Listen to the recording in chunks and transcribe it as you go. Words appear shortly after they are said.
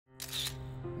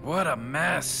What a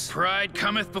mess. Pride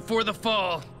cometh before the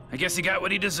fall. I guess he got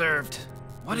what he deserved.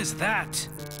 What is that?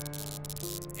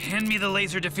 Hand me the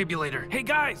laser defibrillator. Hey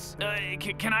guys,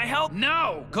 can I help?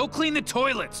 No! Go clean the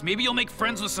toilets. Maybe you'll make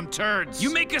friends with some turds.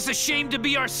 You make us ashamed to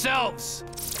be ourselves.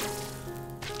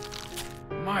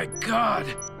 My God.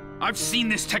 I've seen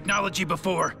this technology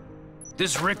before.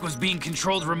 This Rick was being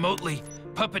controlled remotely,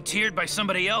 puppeteered by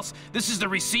somebody else. This is the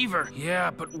receiver.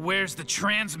 Yeah, but where's the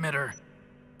transmitter?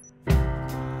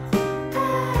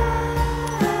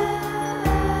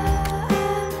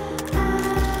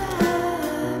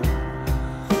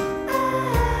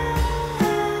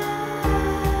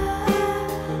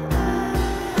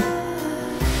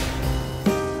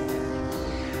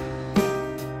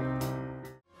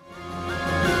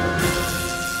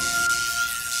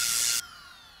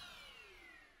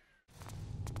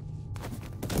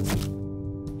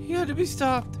 He had to be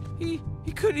stopped. He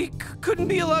couldn't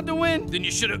be allowed to win. Then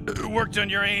you should have worked on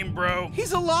your aim, bro.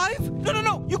 He's alive?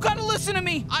 No. You gotta listen to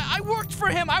me. I worked for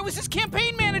him. I was his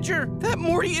campaign manager. That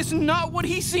Morty is not what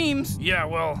he seems. Yeah,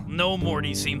 well, no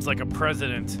Morty seems like a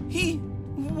president. He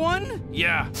won?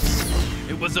 Yeah.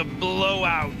 It was a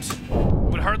blowout. I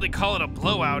would hardly call it a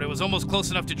blowout. It was almost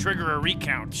close enough to trigger a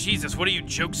recount. Jesus, what are you,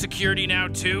 joke security now,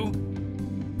 too?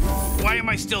 Why am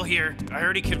I still here? I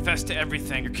already confessed to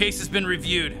everything. Your case has been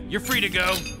reviewed. You're free to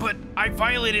go. But I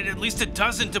violated at least a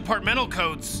dozen departmental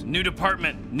codes. New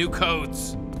department, new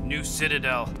codes, new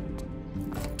Citadel.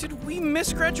 Did we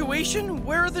miss graduation?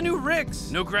 Where are the new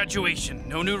Ricks? No graduation,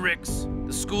 no new Ricks.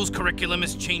 The school's curriculum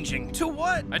is changing. To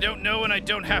what? I don't know and I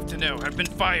don't have to know. I've been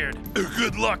fired.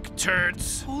 Good luck,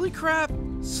 turds. Holy crap.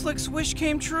 Slick's wish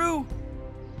came true.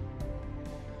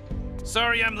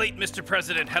 Sorry I'm late, Mr.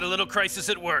 President. Had a little crisis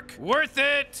at work. Worth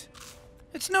it!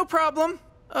 It's no problem.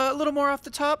 A little more off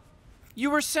the top. You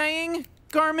were saying,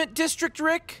 Garment District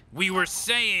Rick? We were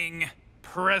saying,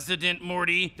 President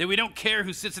Morty, that we don't care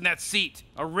who sits in that seat.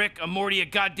 A Rick, a Morty, a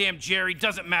goddamn Jerry,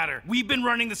 doesn't matter. We've been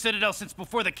running the Citadel since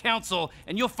before the council,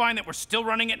 and you'll find that we're still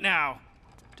running it now.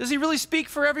 Does he really speak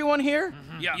for everyone here?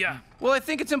 Mm-hmm. Yeah. Well, I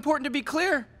think it's important to be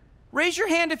clear. Raise your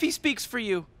hand if he speaks for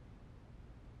you.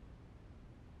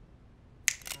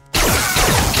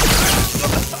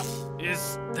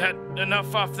 Is that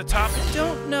enough off the top?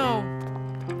 Don't know.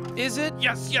 Is it?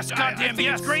 Yes, goddamn,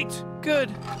 yes. It's great. Good.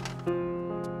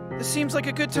 This seems like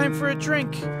a good time for a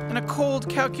drink and a cold,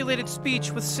 calculated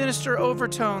speech with sinister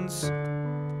overtones.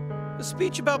 A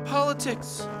speech about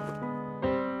politics,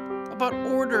 about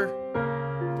order,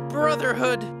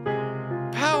 brotherhood,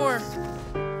 power.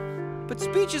 But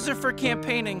speeches are for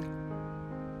campaigning.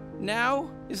 Now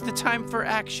is the time for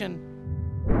action.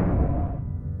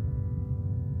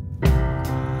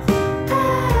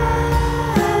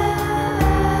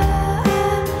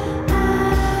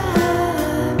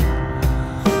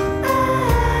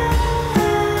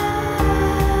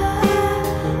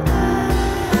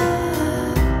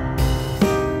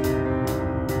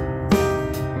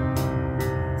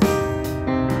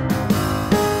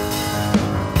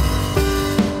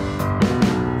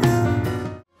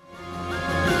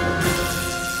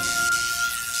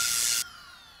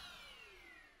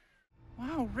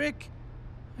 Rick,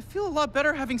 I feel a lot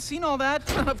better having seen all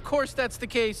that. Of course that's the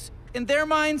case. In their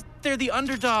minds, they're the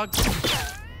underdog.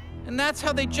 And that's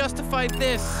how they justify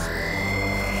this.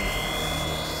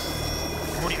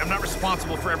 Morty, I'm not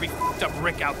responsible for every f***ed up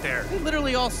Rick out there. They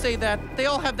literally all say that. They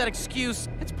all have that excuse.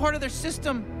 It's part of their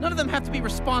system. None of them have to be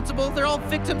responsible. They're all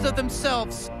victims of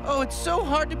themselves. Oh, it's so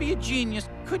hard to be a genius.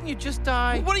 Couldn't you just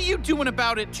die? What are you doing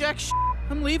about it? Jack sh**.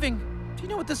 I'm leaving. Do you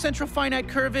know what the central finite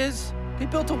curve is? They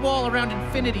built a wall around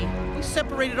infinity. They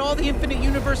separated all the infinite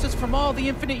universes from all the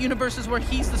infinite universes where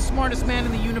he's the smartest man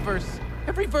in the universe.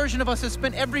 Every version of us has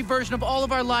spent every version of all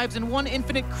of our lives in one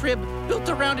infinite crib built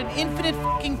around an infinite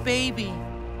fucking baby.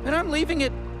 And I'm leaving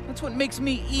it. That's what makes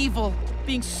me evil.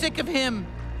 Being sick of him.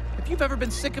 If you've ever been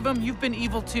sick of him, you've been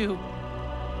evil too.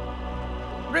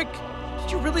 Rick, did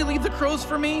you really leave the crows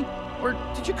for me? Or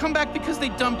did you come back because they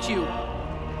dumped you?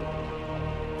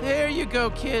 There you go,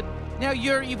 kid. Now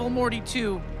you're evil Morty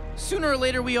too. Sooner or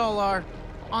later we all are.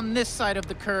 On this side of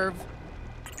the curve.